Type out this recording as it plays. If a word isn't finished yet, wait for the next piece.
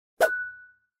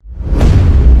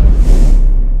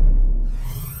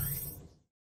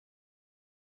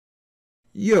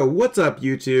Yo, what's up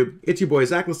YouTube? It's your boy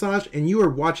Zach Lesage and you are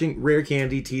watching Rare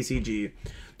Candy TCG.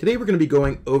 Today we're going to be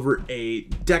going over a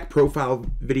deck profile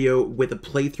video with a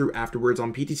playthrough afterwards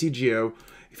on PTCGO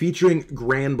featuring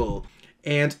Granbull.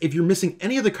 And if you're missing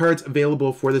any of the cards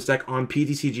available for this deck on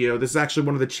PTCGO, this is actually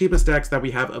one of the cheapest decks that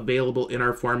we have available in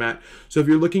our format. So if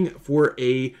you're looking for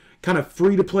a kind of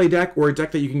free-to-play deck or a deck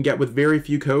that you can get with very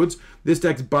few codes, this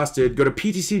deck's busted. Go to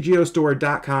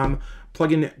PTCGOstore.com,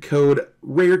 plug in code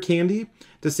RARECANDY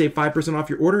to save 5% off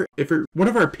your order. If you're one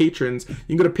of our patrons, you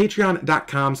can go to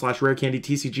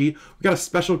patreon.com/rarecandytcg. We got a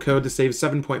special code to save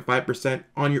 7.5%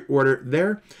 on your order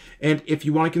there. And if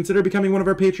you want to consider becoming one of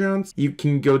our Patreons, you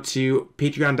can go to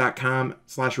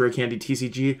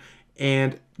patreon.com/rarecandytcg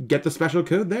and get the special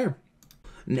code there.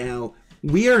 Now,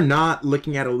 we are not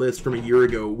looking at a list from a year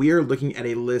ago. We are looking at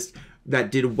a list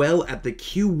that did well at the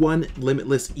Q1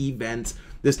 Limitless event.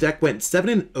 This deck went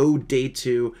 7-0 day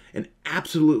 2 and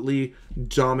absolutely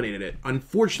dominated it.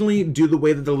 Unfortunately, due to the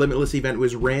way that the Limitless event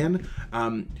was ran,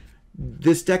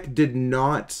 this deck did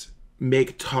not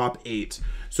make top 8.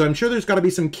 So I'm sure there's got to be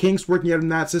some kinks working out in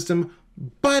that system,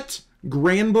 but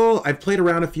Granbull, I've played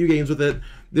around a few games with it.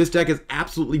 This deck is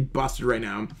absolutely busted right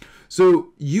now. So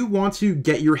you want to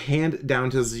get your hand down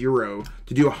to 0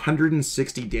 to do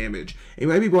 160 damage. And you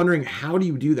might be wondering, how do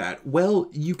you do that? Well,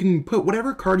 you can put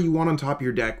whatever card you want on top of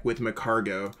your deck with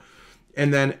Macargo,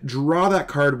 and then draw that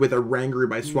card with a Rangaroo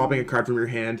by swapping a card from your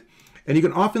hand. And you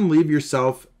can often leave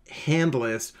yourself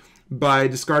handless by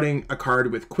discarding a card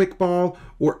with Quick Ball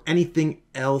or anything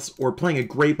else, or playing a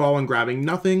Great Ball and grabbing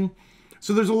nothing.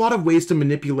 So there's a lot of ways to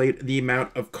manipulate the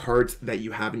amount of cards that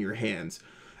you have in your hands.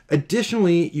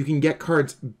 Additionally, you can get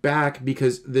cards back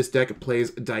because this deck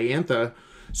plays Diantha.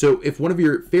 So if one of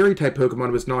your fairy type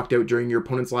Pokemon was knocked out during your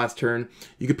opponent's last turn,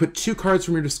 you could put 2 cards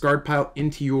from your discard pile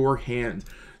into your hand.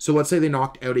 So let's say they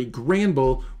knocked out a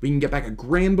Granbull, we can get back a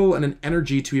Granbull and an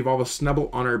energy to evolve a Snubbull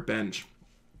on our bench.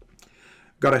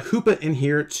 Got a Hoopa in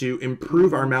here to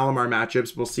improve our Malamar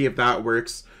matchups. We'll see if that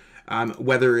works.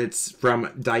 Whether it's from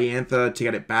Diantha to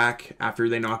get it back after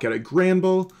they knock out a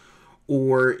Granbull,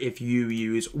 or if you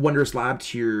use Wondrous Lab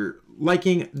to your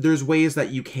liking, there's ways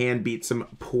that you can beat some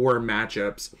poor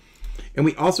matchups. And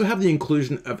we also have the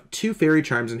inclusion of 2 Fairy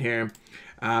Charms in here.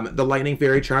 The Lightning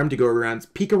Fairy Charm to go around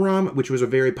Pikarom, which was a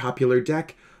very popular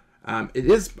deck. It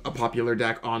is a popular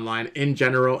deck online, in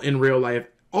general, in real life,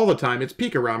 all the time. It's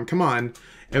Pikarom, come on.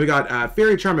 And we got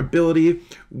Fairy Charm ability,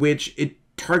 which it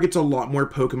targets a lot more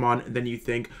Pokemon than you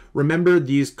think. Remember,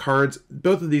 these cards,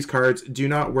 both of these cards, do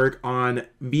not work on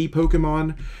V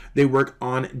Pokemon. They work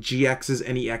on GXs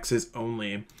and EXs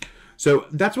only. So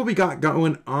that's what we got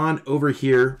going on over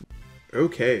here.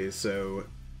 Okay, so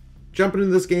jumping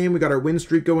into this game, we got our win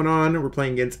streak going on. We're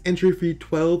playing against Entry Free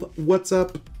 12. What's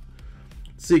up?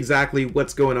 Let's see exactly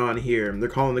what's going on here. They're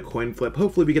calling the coin flip.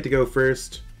 Hopefully we get to go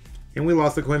first. And we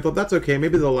lost the coin flip. That's okay.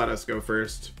 Maybe they'll let us go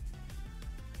first.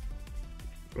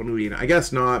 I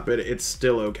guess not, but it's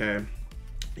still okay.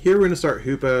 Here we're going to start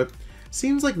Hoopa.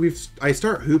 Seems like I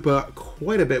start Hoopa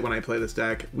quite a bit when I play this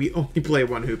deck. We only play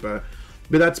 1 Hoopa,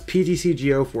 but that's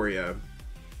PTCGO for you.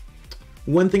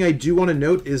 One thing I do want to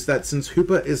note is that since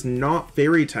Hoopa is not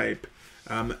Fairy type,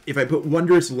 if I put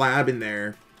Wondrous Lab in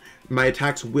there, my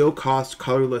attacks will cost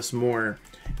colorless more,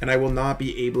 and I will not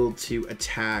be able to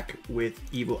attack with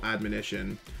Evil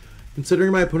Admonition.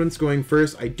 Considering my opponent's going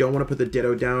first, I don't want to put the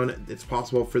Ditto down. It's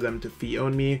possible for them to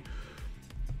Fee-own me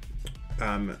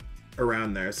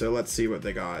around there. So let's see what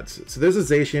they got. So there's a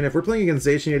Zacian. If we're playing against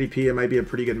Zacian ADP, it might be a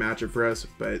pretty good matchup for us.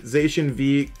 But Zacian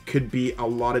V could be a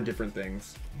lot of different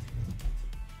things.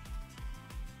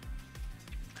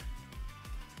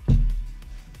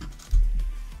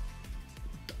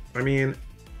 I mean,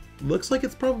 looks like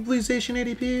it's probably Zacian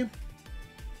ADP.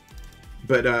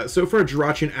 But so far,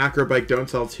 Jirachi and Acrobike don't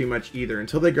tell too much either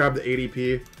until they grab the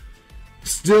ADP.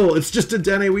 Still, it's just a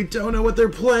Dene. We don't know what they're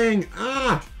playing.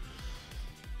 Ah!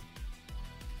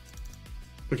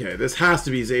 Okay, this has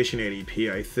to be Zacian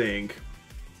ADP, I think.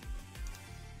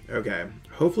 Okay,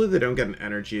 hopefully they don't get an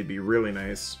energy. It'd be really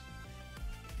nice.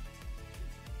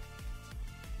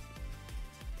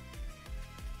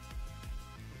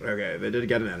 Okay, they did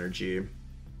get an energy.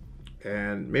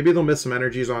 And maybe they'll miss some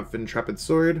energies on Intrepid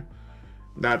Sword.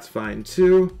 That's fine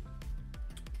too.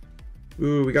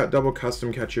 Ooh, we got double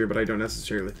Custom Catcher, but I don't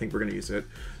necessarily think we're going to use it.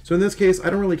 So in this case, I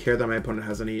don't really care that my opponent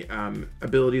has any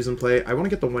abilities in play. I want to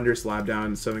get the Wondrous Lab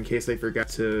down, so in case they forget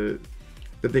that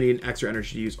they need an extra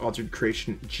energy to use Altered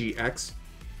Creation GX.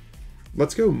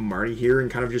 Let's go Marty here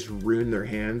and kind of just ruin their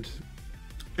hand.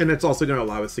 And it's also going to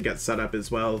allow us to get set up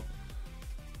as well.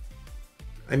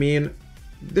 I mean,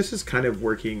 this is kind of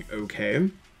working okay.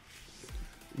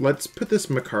 let's put this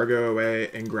Macargo away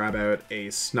and grab out a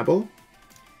Snubble.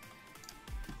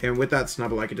 And with that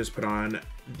Snubble, I could just put on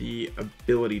the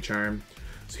Ability Charm.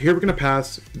 So here we're going to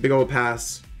pass, big old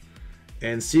pass,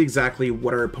 and see exactly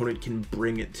what our opponent can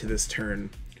bring it to this turn.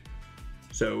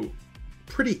 So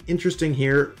pretty interesting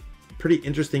here, pretty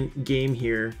interesting game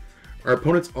here. Our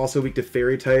opponent's also weak to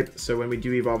Fairy type, so when we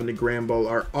do evolve into Granbull,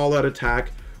 our all-out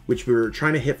attack, which we were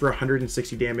trying to hit for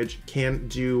 160 damage, can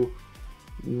do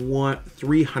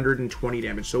 320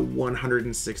 damage, so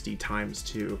 160 times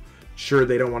 2. Sure,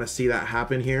 they don't want to see that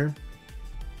happen here.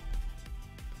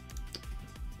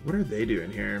 What are they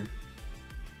doing here?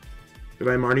 Did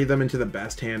I Marnie them into the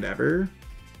best hand ever?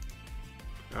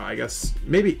 Oh, I guess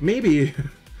maybe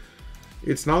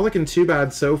it's not looking too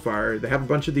bad so far. They have a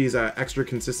bunch of these extra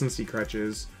consistency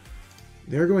crutches.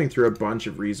 They're going through a bunch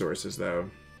of resources though.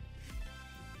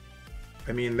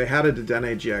 I mean, they had a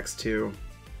Dedenne GX too.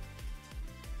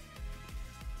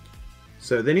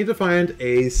 So they need to find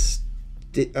a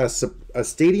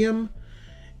stadium,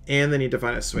 and they need to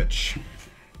find a switch.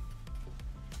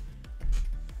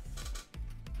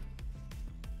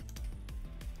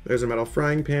 There's a metal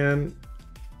frying pan.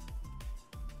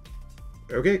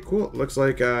 Okay, cool. Looks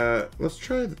like, let's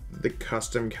try the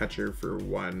custom catcher for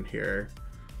 1 here.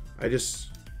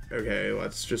 Okay,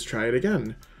 let's just try it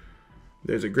again.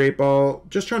 There's a Great Ball.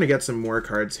 Just trying to get some more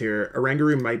cards here.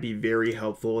 Oranguru might be very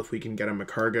helpful if we can get a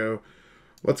Macargo.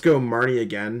 Let's go Marnie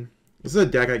again. This is a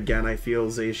deck, again, I feel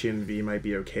Zacian V might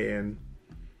be okay in.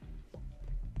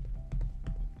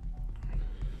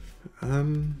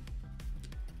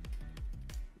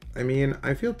 I mean,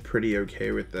 I feel pretty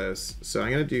okay with this. So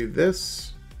I'm going to do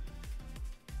this.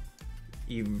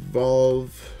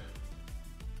 Evolve.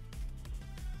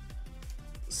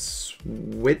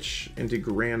 Switch into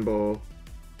Granbull.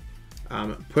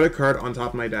 Put a card on top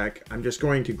of my deck. I'm just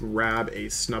going to grab a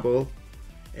Snubble.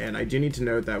 And I do need to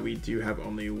note that we do have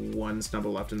only 1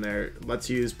 Snubble left in there. Let's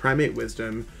use Primate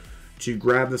Wisdom to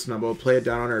grab the Snubble, play it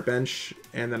down on our bench,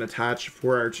 and then attach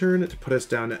for our turn to put us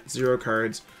down at 0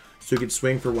 cards so we could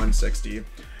swing for 160.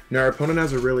 Now our opponent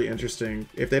has a really interesting,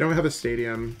 if they don't have a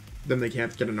stadium, then they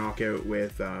can't get a knockout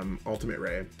with Ultimate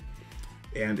Ray.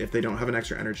 And if they don't have an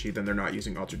extra energy, then they're not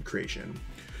using Altered Creation.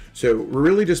 So we're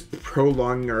really just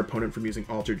prolonging our opponent from using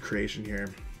Altered Creation here.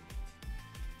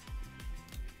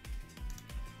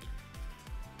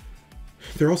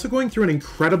 They're also going through an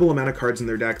incredible amount of cards in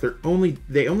their deck.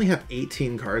 They only have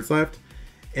 18 cards left,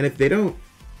 and if they don't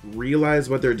realize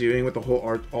what they're doing with the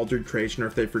whole Altered Creation, or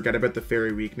if they forget about the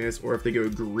Fairy weakness, or if they go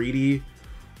greedy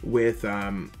with,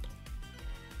 I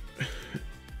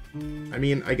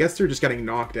mean, I guess they're just getting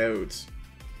knocked out.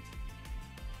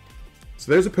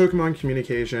 So there's a Pokemon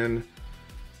Communication.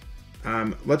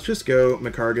 Let's just go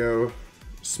Macargo,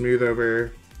 Smooth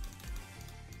Over.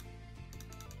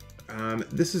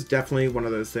 This is definitely one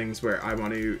of those things where I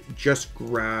want to just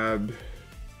grab...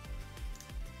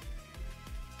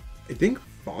 I think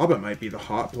Faba might be the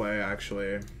hot play,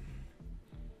 actually.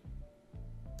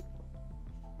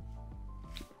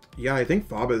 Yeah, I think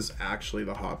Faba's actually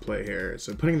the hot play here.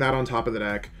 So putting that on top of the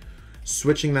deck,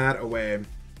 switching that away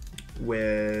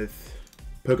with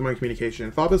Pokemon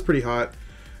Communication. Faba's pretty hot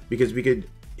because we could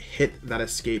hit that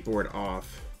escape board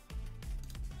off.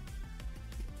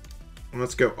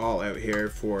 Let's go all out here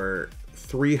for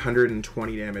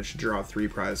 320 damage to draw 3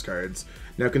 prize cards.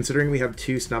 Now, considering we have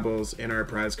 2 Snubbles in our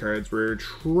prize cards, we're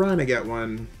trying to get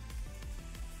one.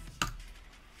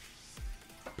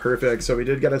 Perfect. So we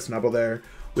did get a Snubble there,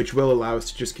 which will allow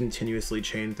us to just continuously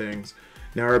chain things.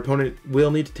 Now, our opponent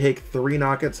will need to take 3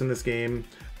 knockouts in this game.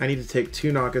 I need to take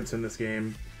 2 knockouts in this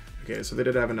game. Okay, so they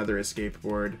did have another escape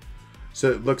board.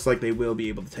 So it looks like they will be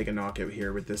able to take a knockout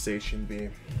here with this Zacian V.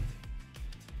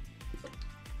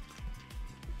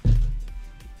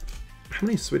 How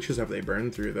many switches have they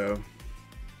burned through, though?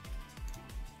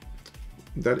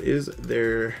 That is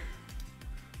their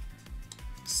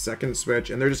second switch,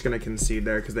 and they're just going to concede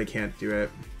there because they can't do it.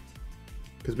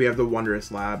 Because we have the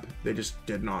Wondrous Lab. They just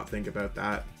did not think about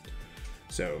that.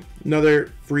 So,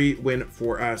 another free win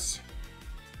for us.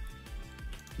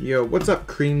 Yo, what's up,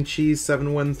 Cream Cheese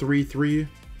 7133? If you're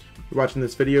watching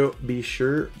this video, be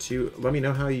sure to let me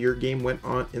know how your game went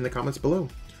on in the comments below.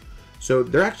 So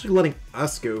they're actually letting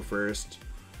us go first,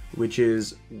 which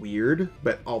is weird,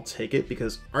 but I'll take it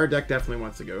because our deck definitely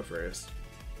wants to go first.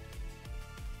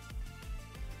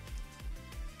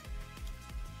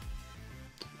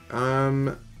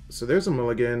 So there's a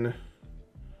mulligan.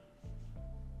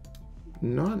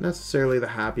 Not necessarily the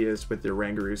happiest with the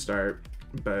Oranguru start,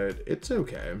 but it's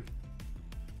okay.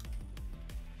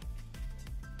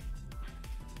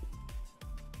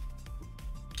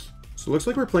 So it looks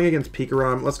like we're playing against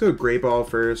Pikarom. Let's go Great Ball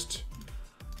first.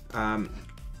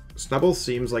 Snubbull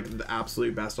seems like the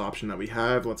absolute best option that we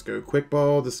have. Let's go Quick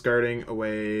Ball, discarding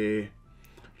away...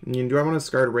 Do I want to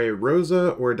discard away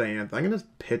Rosa or Diantha? I'm going to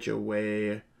pitch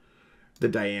away the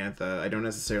Diantha. I don't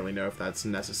necessarily know if that's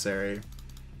necessary.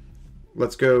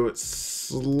 Let's go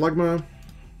Slugma.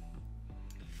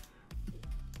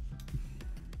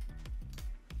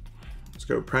 Let's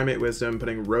go Primate Wisdom,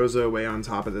 putting Rosa away on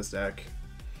top of this deck.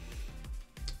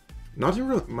 Not too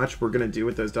really much we're going to do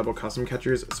with those double custom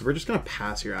catchers, so we're just going to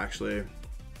pass here, actually.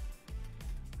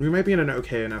 We might be in an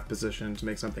okay enough position to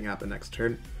make something happen next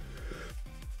turn.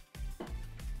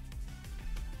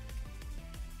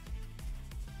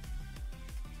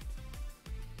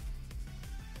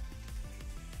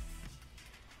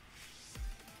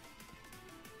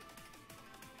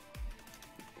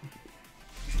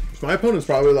 So my opponent's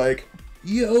probably like,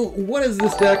 yo, what is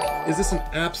this deck? Is this an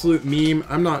absolute meme?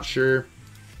 I'm not sure.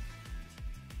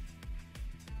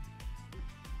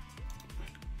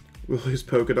 We'll lose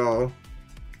Pokédoll.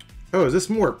 Oh, is this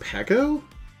more Pekko?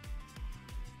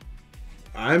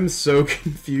 I'm so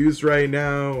confused right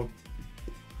now.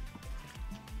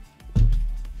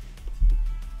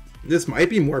 This might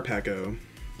be more Pekko.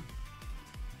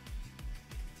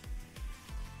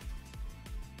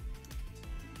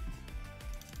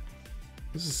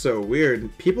 This is so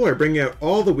weird. People are bringing out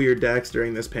all the weird decks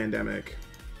during this pandemic.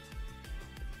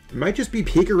 It might just be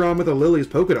Pikarom with a Lily's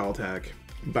Pokédoll tech.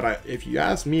 But if you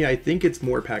ask me, I think it's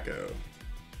more Pekko.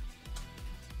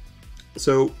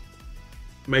 So,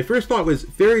 my first thought was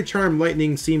Fairy Charm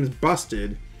Lightning seems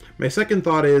busted. My second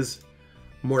thought is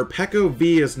Morpeko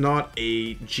V is not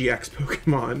a GX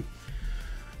Pokemon.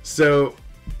 So,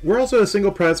 we're also a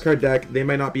single prize card deck. They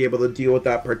might not be able to deal with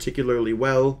that particularly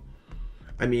well.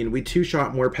 I mean, we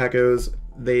two-shot Morpekos.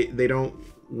 They don't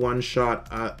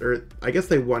one-shot, or I guess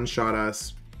they one-shot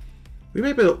us. We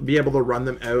might be able to run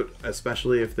them out,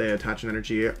 especially if they attach an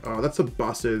energy. Oh, that's a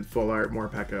busted full art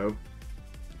Morpeko.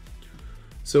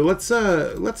 So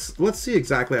let's see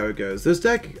exactly how it goes. This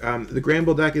deck, the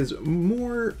Granbull deck, is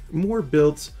more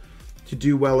built to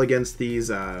do well against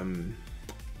these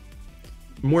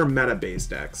more meta-based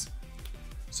decks.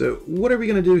 So what are we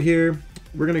gonna do here?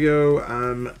 We're gonna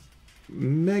go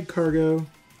Meg Cargo.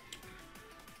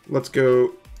 Let's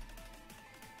go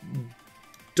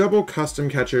double custom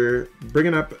catcher,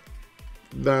 bringing up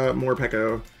the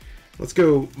Morpeko. Let's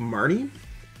go Marnie.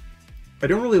 I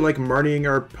don't really like Marnieing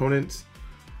our opponent,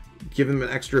 give them an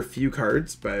extra few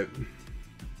cards, but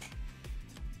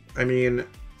I mean,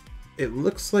 it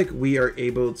looks like we are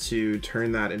able to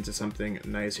turn that into something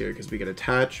nice here because we get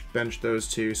attach, bench those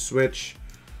two, switch.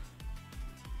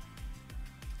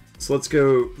 So let's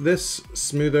go this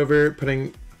smooth over,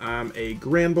 putting a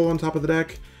Granbull on top of the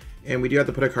deck, and we do have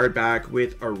to put a card back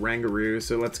with a Rangaroo.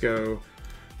 So let's go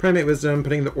Primate Wisdom,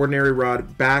 putting the Ordinary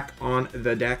Rod back on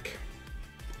the deck.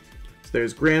 So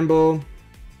there's Granbull,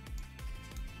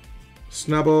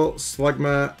 Snubbull,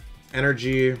 Slugma,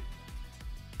 Energy,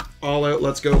 all out.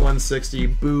 Let's go 160,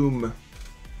 boom.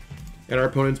 And our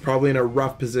opponent's probably in a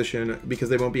rough position because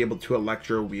they won't be able to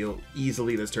Electro Wheel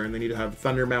easily this turn. They need to have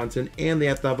Thunder Mountain and they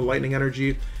have to have a Lightning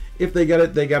Energy. If they get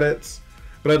it, they get it.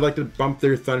 But I'd like to bump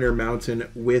their Thunder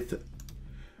Mountain with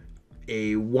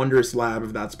a Wondrous Lab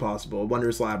if that's possible.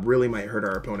 Wondrous Lab really might hurt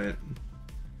our opponent.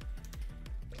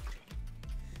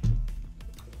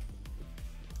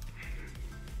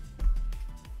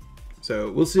 So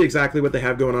we'll see exactly what they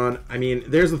have going on. I mean,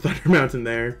 there's the Thunder Mountain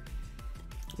there.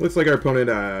 Looks like our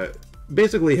opponent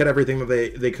basically hit everything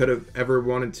that they could have ever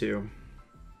wanted to.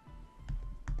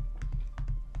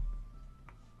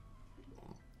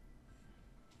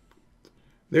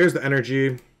 There's the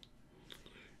energy.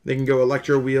 They can go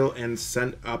Electro Wheel and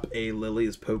send up a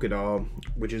Lily's Pokédoll,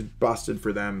 which is busted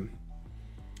for them.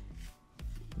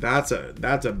 That's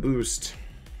a boost.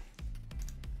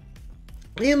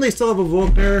 And they still have a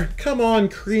Volkner. Come on,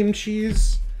 cream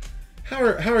cheese. How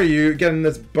are you getting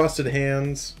this busted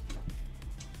hands?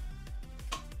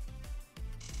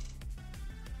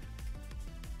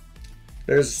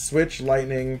 There's Switch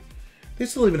Lightning. They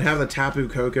still even have the Tapu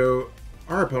Koko.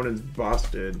 Our opponent's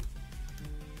busted.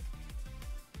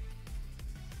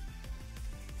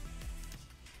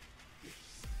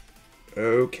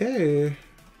 Okay.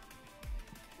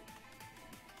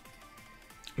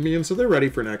 I mean, so they're ready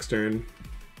for next turn.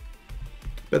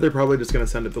 Bet they're probably just going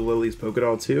to send it to Lily's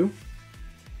Pokédoll too.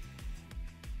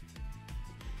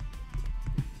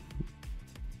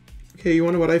 Okay, you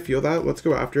want to know what I feel that? Let's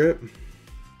go after it.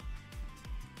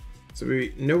 So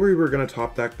we know we were going to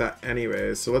top deck that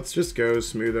anyways, so let's just go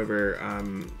smooth over. I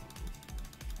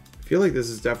feel like this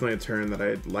is definitely a turn that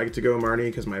I'd like to go Marnie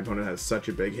because my opponent has such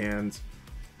a big hand.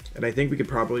 And I think we could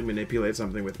probably manipulate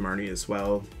something with Marnie as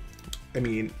well. I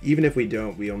mean, even if we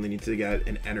don't, we only need to get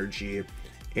an energy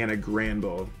and a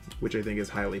Granbull, which I think is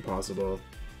highly possible.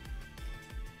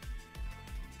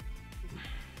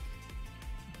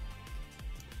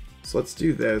 So let's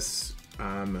do this.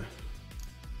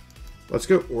 Let's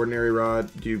go Ordinary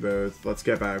Rod, do both. Let's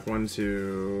get back 1,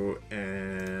 2,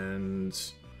 and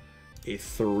a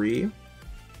 3.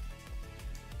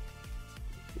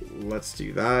 Let's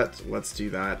do that,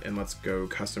 and let's go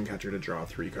Custom Catcher to draw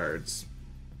 3 cards.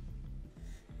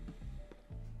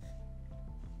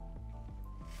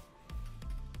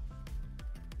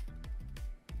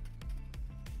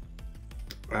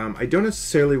 I don't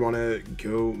necessarily want to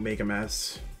go make a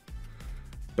mess,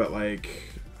 but like,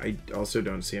 I also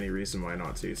don't see any reason why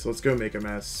not to. So let's go make a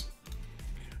mess.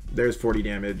 There's 40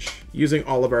 damage, using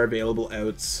all of our available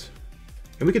outs.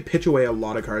 And we could pitch away a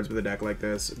lot of cards with a deck like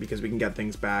this because we can get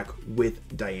things back with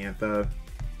Diantha.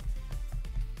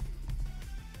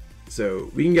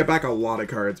 So we can get back a lot of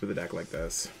cards with a deck like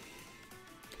this.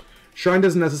 Shrine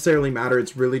doesn't necessarily matter.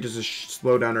 It's really just to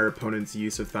slow down our opponent's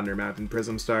use of Thunder Mountain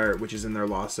Prism Star, which is in their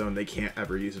lost zone. They can't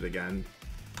ever use it again.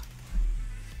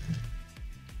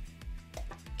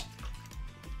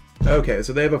 Okay,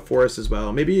 so they have a forest as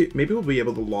well. Maybe we'll be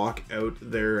able to lock out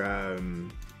their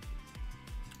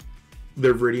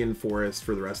Viridian Forest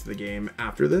for the rest of the game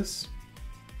after this,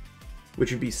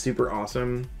 which would be super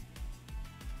awesome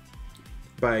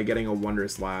by getting a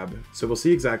Wondrous Lab. So we'll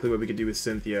see exactly what we could do with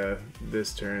Cynthia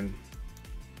this turn,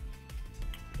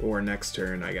 or next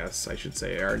turn, I guess I should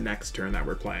say, our next turn that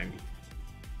we're playing.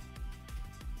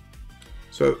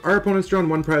 So our opponent's drawn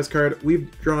 1 prize card,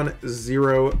 we've drawn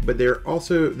 0, but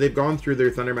they've gone through their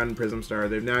Thunder Mountain Prism Star,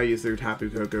 they've now used their Tapu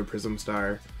Koko Prism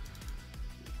Star.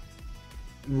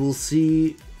 We'll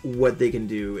see what they can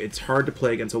do. It's hard to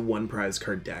play against a 1 prize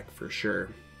card deck for sure.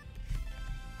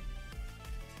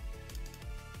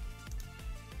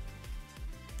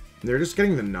 They're just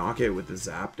getting the knockout with the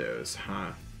Zapdos,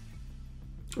 huh?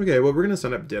 Okay, well, we're gonna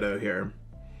send up Ditto here.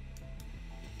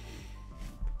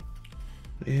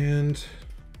 And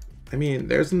I mean,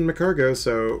 there's the Macargo,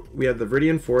 so we have the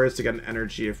Viridian Forest to get an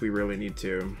energy if we really need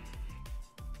to.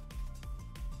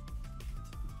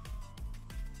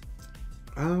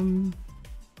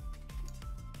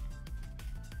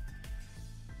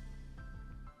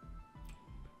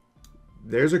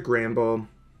 There's a Granbull.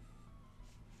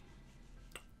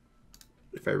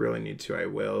 If I really need to, I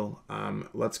will.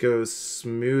 Let's go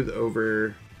smooth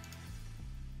over.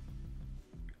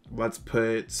 Let's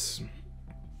put...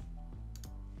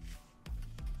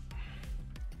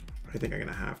 I think I'm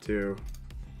gonna have to.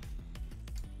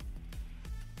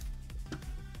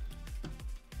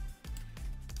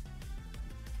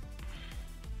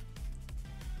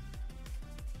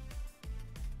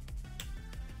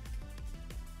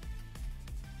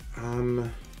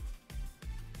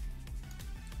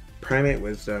 Primate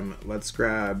Wisdom. Let's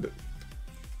grab...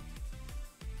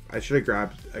 I should have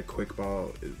grabbed a Quick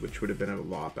Ball, which would have been a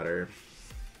lot better.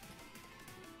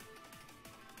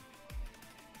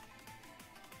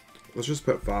 Let's just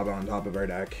put Faba on top of our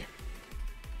deck.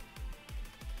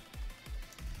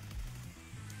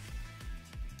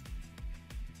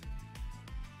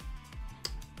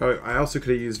 Oh, I also could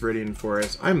have used Viridian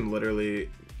Forest. I'm literally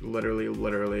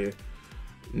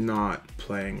not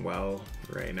playing well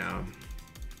right now.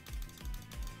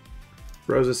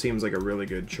 Rosa seems like a really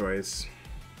good choice.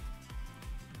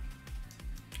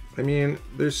 I mean,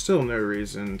 there's still no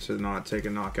reason to not take a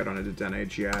knockout on a Dedenne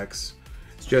GX.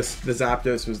 It's just the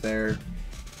Zapdos was there.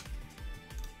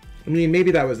 I mean,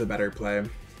 maybe that was the better play.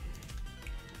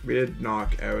 We did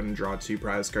knock out and draw 2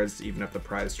 prize cards to even up the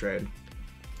prize trade.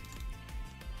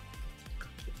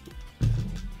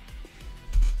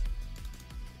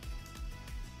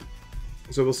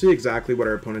 So we'll see exactly what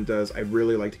our opponent does. I'd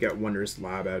really like to get Wondrous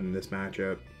Lab out in this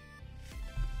matchup,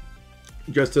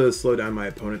 just to slow down my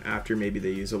opponent after maybe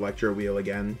they use Electro Wheel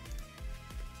again.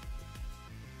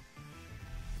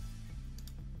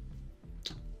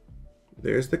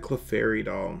 There's the Clefairy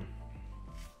Doll.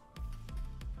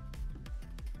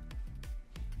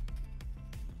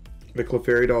 The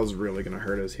Clefairy Doll is really going to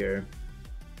hurt us here.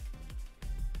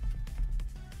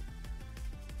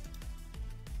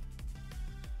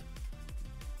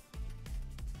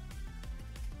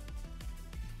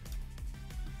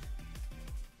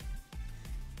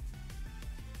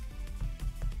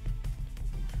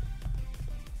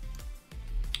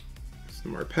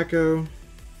 Some more Pekko.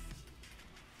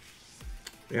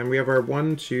 And we have our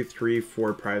 1, 2, 3,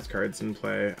 4 prize cards in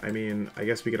play. I mean, I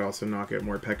guess we could also knock out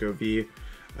more Pekko V.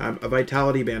 A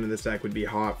Vitality Band in this deck would be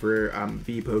hot for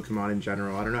V Pokemon in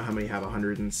general. I don't know how many have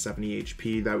 170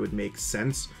 HP. That would make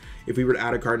sense if we were to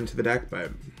add a card into the deck,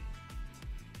 but...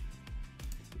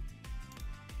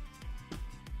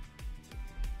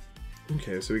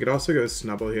 Okay, so we could also go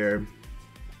Snubble here.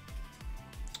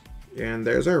 And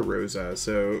there's our Rosa.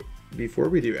 So before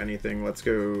we do anything, let's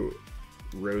go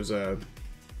Rosa.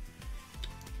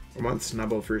 I want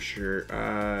Snubble for sure.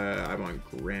 I want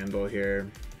Granbull here.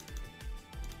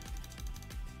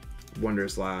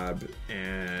 Wondrous Lab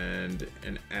and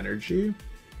an energy.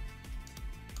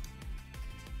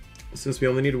 Since we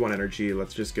only need one energy,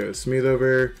 let's just go Smooth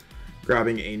Over,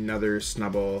 grabbing another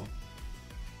Snubble.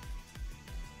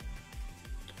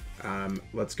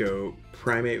 Let's go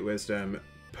Primate Wisdom,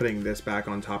 putting this back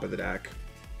on top of the deck.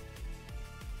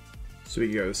 So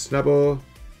we go Snubble,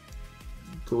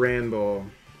 Granbull,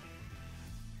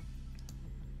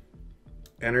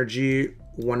 Energy,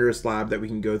 Wondrous Lab that we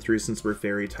can go through since we're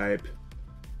Fairy type,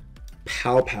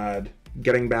 Palpad,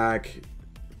 getting back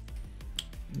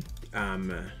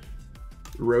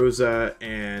Rosa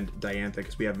and Diantha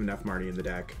because we have enough Marty in the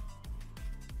deck.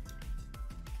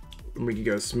 And we could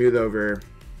go Smooth Over,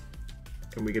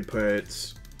 and we could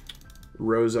put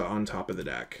Rosa on top of the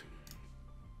deck.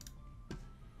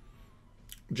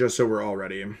 Just so we're all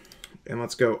ready. And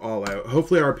let's go all out.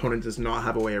 Hopefully our opponent does not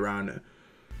have a way around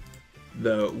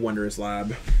the Wondrous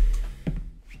Lab.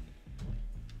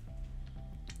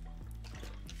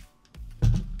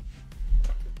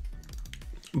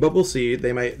 But we'll see.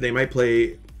 They might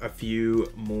play a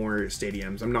few more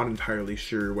stadiums. I'm not entirely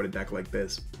sure what a deck like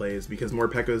this plays because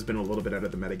Morpeko has been a little bit out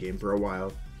of the metagame for a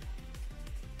while.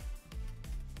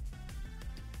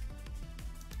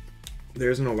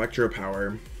 There's an Electro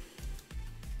Power.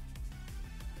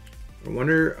 I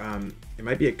wonder, it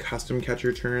might be a custom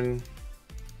catcher turn.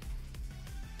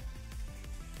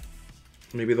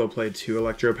 Maybe they'll play 2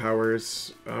 Electro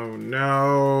Powers. Oh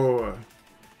no!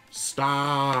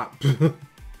 Stop!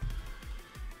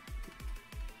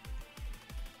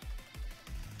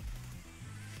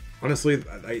 Honestly,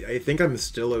 I think I'm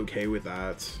still okay with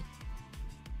that.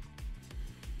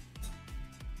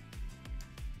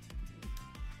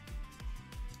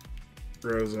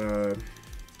 Rosa,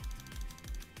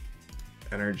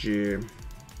 Energy.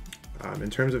 In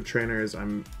terms of trainers,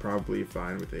 I'm probably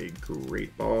fine with a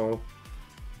Great Ball.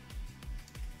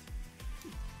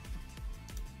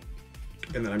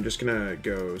 And then I'm just gonna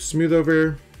go Smooth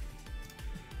Over,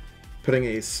 putting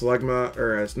a Slugma,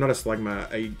 or not a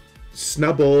Slugma, a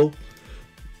Snubble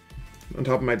on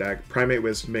top of my deck. Primate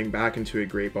Wisdoming back into a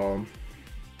Great Ball.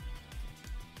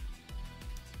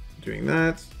 Doing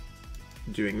that.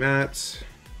 Doing that,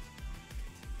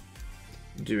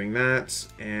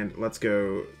 and let's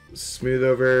go Smooth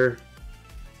Over.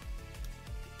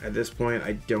 At this point,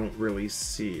 I don't really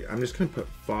see. I'm just going to put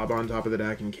Fob on top of the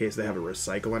deck in case they have a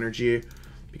Recycle Energy,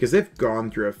 because they've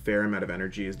gone through a fair amount of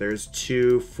energies. There's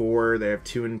 2, 4, they have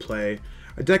 2 in play.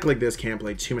 A deck like this can't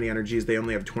play too many energies. They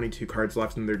only have 22 cards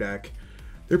left in their deck.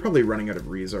 They're probably running out of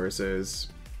resources.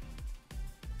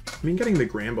 I mean, getting the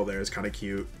Granbull there is kind of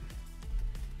cute.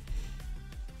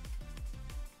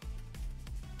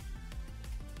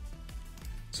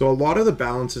 So a lot of the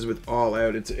balances with All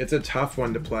Out, it's a tough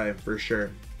one to play for sure.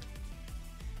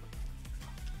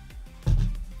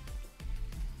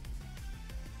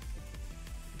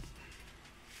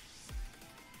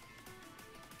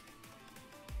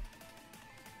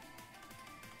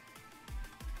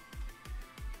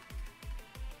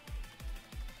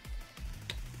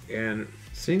 And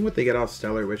seeing what they get off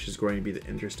Stellar Witch is going to be the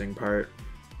interesting part.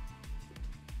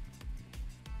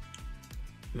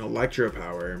 An Electro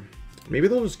Power. Maybe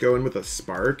they'll just go in with a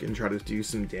Spark and try to do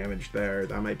some damage there.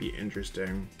 That might be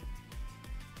interesting.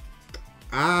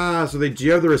 Ah, so they do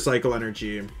have the Recycle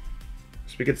Energy.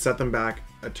 So we could set them back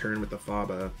a turn with the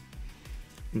Faba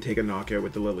and take a knockout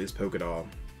with the Lily's Pokédoll.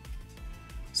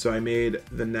 So I made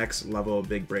the next level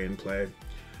big brain play.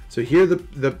 So here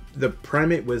the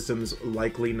Primate Wisdom's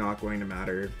likely not going to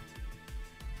matter.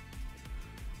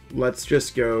 Let's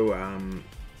just go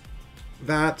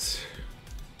that.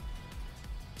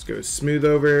 Let's go Smooth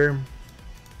Over.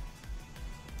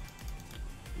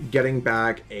 Getting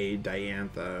back a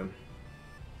Diantha.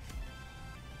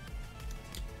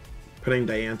 Putting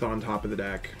Diantha on top of the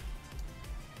deck.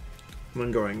 And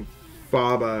then going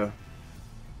Faba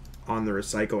on the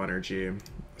Recycle Energy.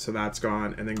 So that's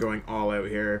gone. And then going All Out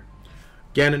here.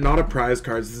 Again, not a prize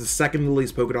card. This is the second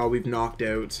Lily's Pokédoll we've knocked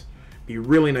out. Be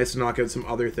really nice to knock out some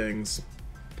other things.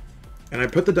 And I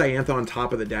put the Diantha on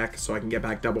top of the deck so I can get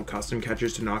back double custom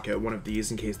catchers to knock out one of these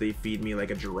in case they feed me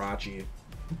like a Jirachi.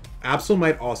 Absol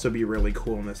might also be really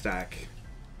cool in this deck.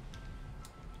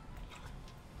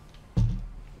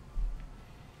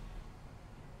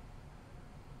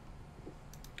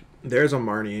 There's a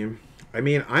Marnie. I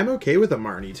mean, I'm okay with a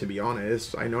Marnie, to be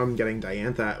honest. I know I'm getting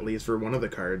Diantha at least for one of the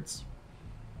cards.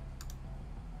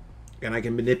 And I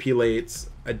can manipulate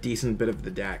a decent bit of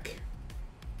the deck.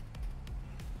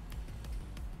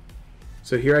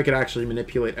 So here I could actually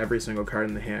manipulate every single card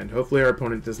in the hand. Hopefully our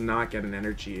opponent does not get an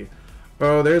energy.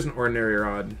 Oh, there's an ordinary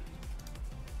rod.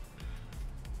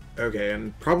 Okay,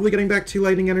 and probably getting back 2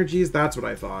 lightning energies. That's what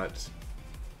I thought.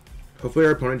 Hopefully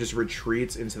our opponent just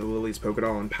retreats into the Lily's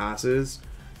Pokédoll and passes,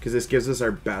 because this gives us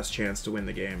our best chance to win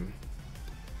the game.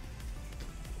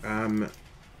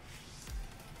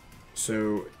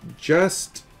 So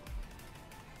just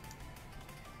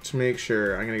to make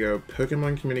sure, I'm going to go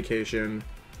Pokemon Communication,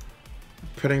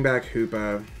 putting back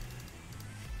Hoopa.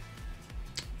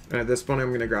 And at this point I'm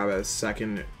going to grab a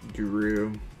second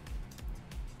Guru.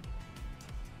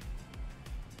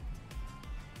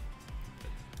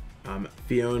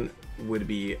 Fion would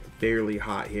be fairly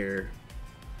hot here.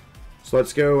 So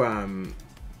let's go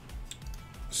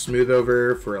Smooth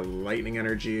Over for a lightning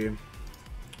energy.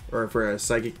 Or for a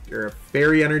psychic or a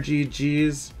fairy energy,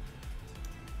 geez.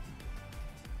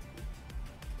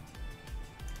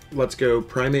 Let's go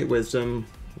Primate Wisdom.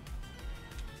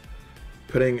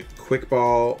 Putting Quick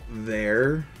Ball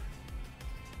there.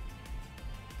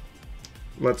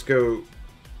 Let's go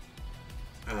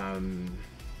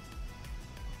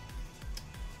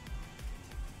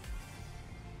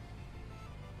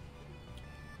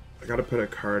I gotta put a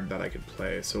card that I could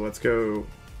play, so let's go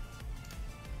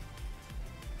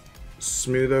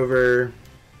Smooth Over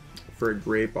for a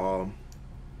Great Ball.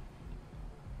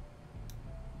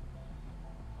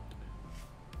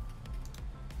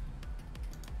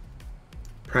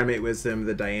 Primate Wisdom,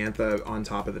 the Diantha on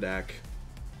top of the deck.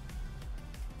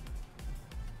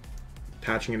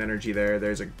 Attaching an energy there.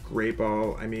 There's a Great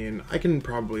Ball. I mean, I can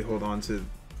probably hold on to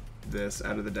this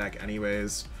out of the deck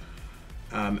anyways.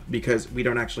 Because we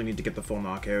don't actually need to get the full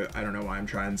knockout. I don't know why I'm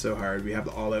trying so hard. We have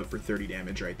the all out for 30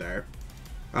 damage right there.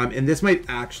 And this might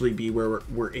actually be where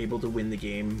we're able to win the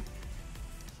game.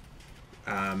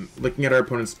 Looking at our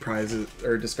opponent's prizes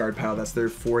or discard pile, that's their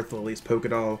 4th Lily's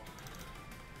Pokédoll.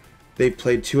 They've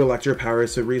played 2 Electro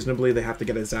Powers, so reasonably they have to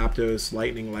get a Zapdos,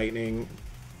 Lightning,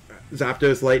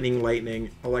 Zapdos,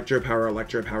 Lightning, Electro Power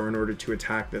in order to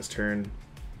attack this turn.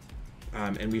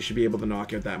 And we should be able to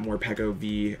knock out that Morpeko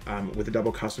V with a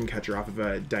double custom catcher off of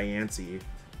a Diancie.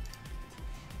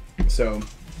 So,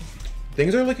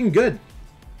 things are looking good.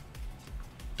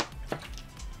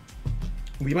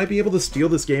 We might be able to steal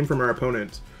this game from our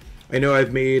opponent. I know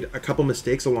I've made a couple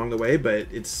mistakes along the way, but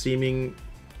it's seeming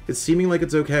like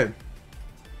it's okay.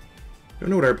 I don't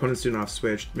know what our opponent's doing off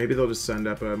switch. Maybe they'll just send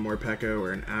up a Morpeko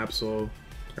or an Absol.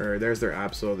 Or there's their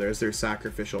Absol. There's their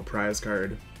sacrificial prize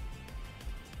card.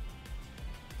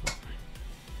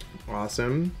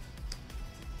 Awesome.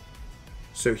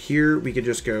 So here we could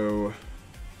just go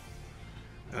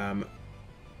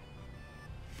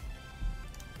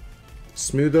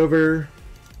Smooth Over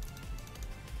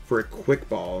for a Quick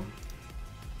Ball.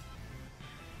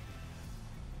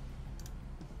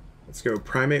 Let's go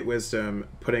Primate Wisdom,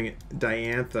 putting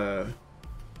Diantha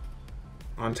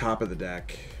on top of the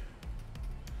deck.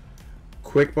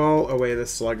 Quick Ball away the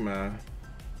Slugma.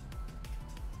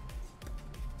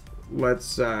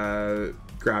 Let's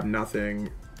grab nothing.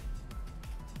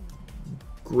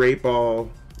 Great Ball,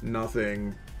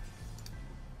 nothing.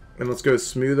 And let's go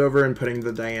Smooth Over and putting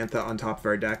the Diantha on top of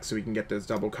our deck so we can get those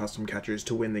double custom catchers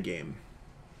to win the game.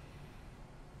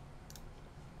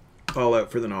 All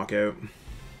out for the knockout.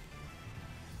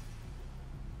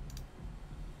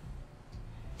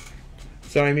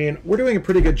 So, I mean, we're doing a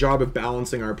pretty good job of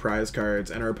balancing our prize cards,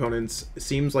 and our opponents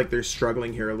seems like they're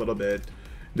struggling here a little bit.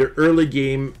 Their early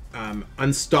game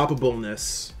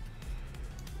unstoppableness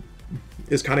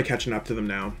is kind of catching up to them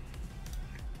now.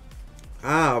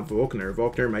 Ah, Volkner.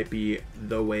 Volkner might be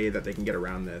the way that they can get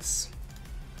around this.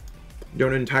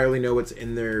 Don't entirely know what's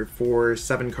in their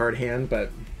 4/7 card hand,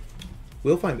 but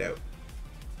we'll find out.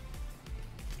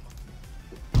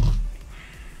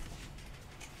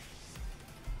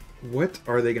 What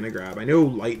are they going to grab? I know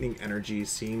Lightning Energy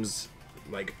seems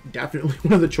like definitely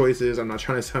one of the choices. I'm not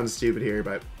trying to sound stupid here,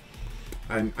 but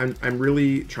I'm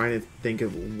really trying to think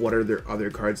of what are their other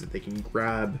cards that they can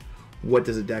grab. What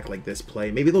does a deck like this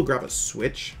play? Maybe they'll grab a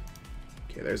Switch.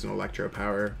 Okay, there's an Electro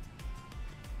Power.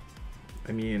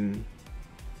 I mean,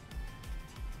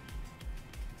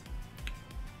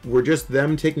 we're just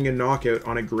them taking a knockout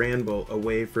on a Granbull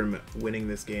away from winning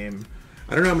this game.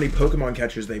 I don't know how many Pokemon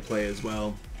catchers they play as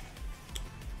well.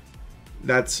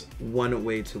 That's one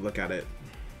way to look at it.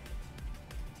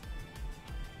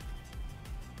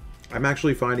 I'm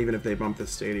actually fine even if they bump the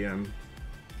stadium.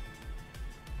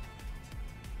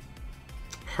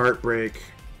 Heartbreak.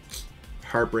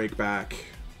 Heartbreak back.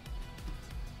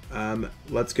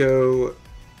 Let's go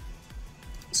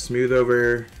Smooth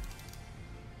Over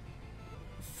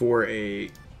for a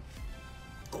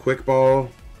Quick Ball.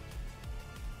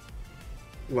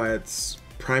 Let's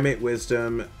Primate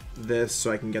Wisdom this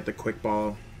so I can get the Quick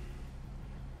Ball.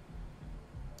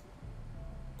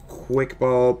 Quick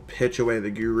Ball, pitch away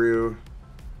the Guru.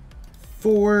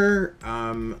 For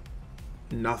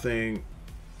nothing.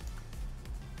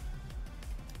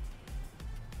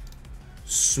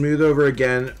 Smooth Over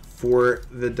again for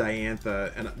the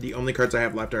Diantha, and the only cards I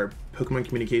have left are Pokemon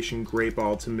Communication, Great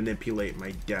Ball to manipulate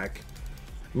my deck.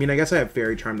 I mean, I guess I have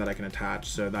Fairy Charm that I can attach,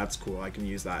 so that's cool. I can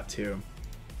use that too.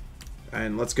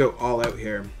 And let's go all out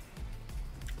here.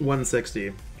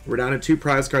 160. We're down to 2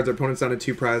 prize cards. Our opponent's down to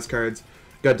 2 prize cards.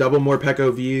 Got double more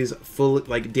Peko Vs, full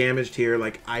like damaged here.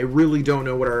 Like, I really don't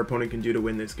know what our opponent can do to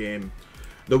win this game.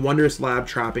 The Wondrous Lab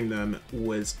trapping them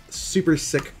was super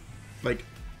sick, like,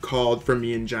 called from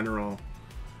me in general.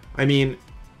 I mean,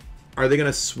 are they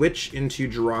gonna switch into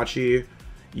Jirachi,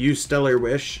 use Stellar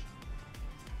Wish?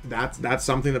 That's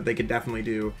something that they could definitely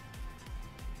do.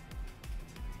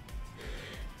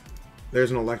 There's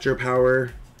an Electro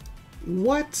Power.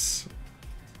 What?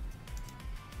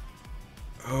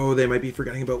 Oh, they might be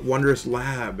forgetting about Wondrous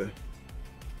Lab.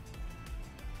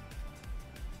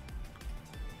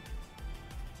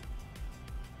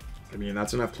 I mean,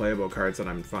 that's enough playable cards that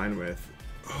I'm fine with.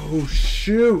 Oh,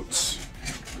 shoot!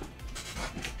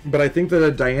 But I think that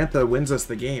a Diantha wins us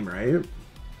the game, right?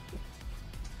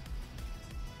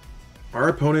 Our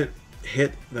opponent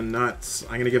hit the nuts.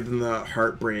 I'm going to give them the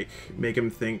Heartbreak. Make them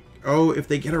think, oh, if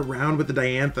they get around with the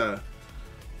Diantha,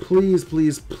 please,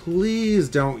 please, please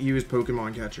don't use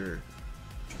Pokemon Catcher.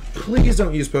 Please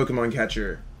don't use Pokemon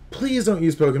Catcher. Please don't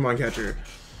use Pokemon Catcher.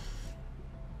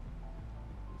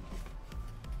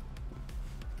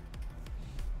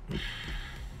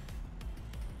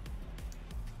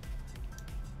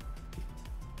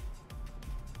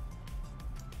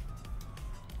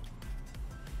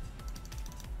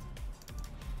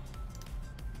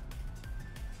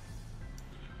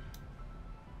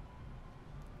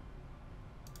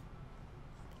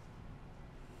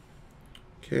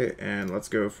 Okay, and let's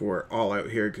go for all out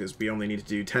here because we only need to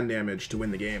do 10 damage to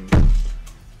win the game.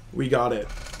 We got it.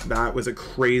 That was a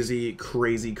crazy,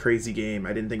 crazy, crazy game.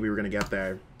 I didn't think we were going to get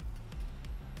there.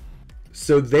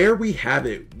 So there we have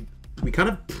it. We kind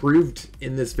of proved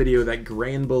in this video that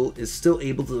Granbull is still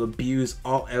able to abuse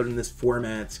all out in this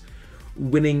format,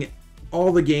 winning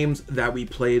all the games that we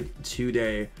played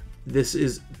today. This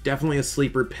is definitely a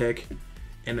sleeper pick,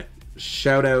 and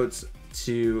shout outs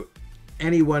to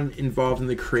anyone involved in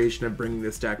the creation of bringing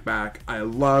this deck back. I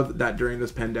love that during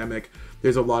this pandemic,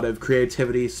 there's a lot of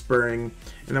creativity spurring,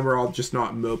 and then we're all just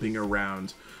not moping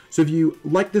around. So if you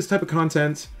like this type of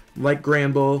content, like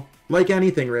Granbull, like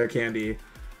anything Rare Candy,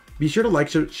 be sure to like,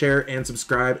 share, and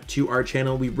subscribe to our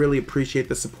channel. We really appreciate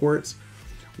the support.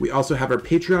 We also have our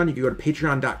Patreon. You can go to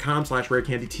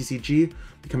patreon.com/rarecandytcg,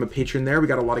 become a patron there. We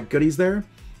got a lot of goodies there. You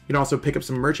can also pick up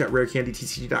some merch at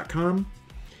rarecandytcg.com.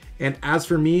 And as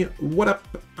for me, what up?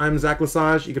 I'm Zach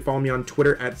Lesage. You can follow me on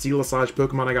Twitter at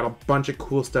ZLesagePokemon. I got a bunch of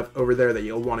cool stuff over there that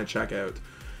you'll want to check out.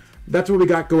 That's what we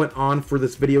got going on for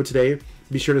this video today.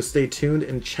 Be sure to stay tuned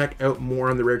and check out more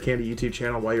on the Rare Candy YouTube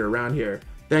channel while you're around here.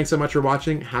 Thanks so much for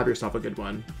watching. Have yourself a good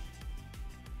one.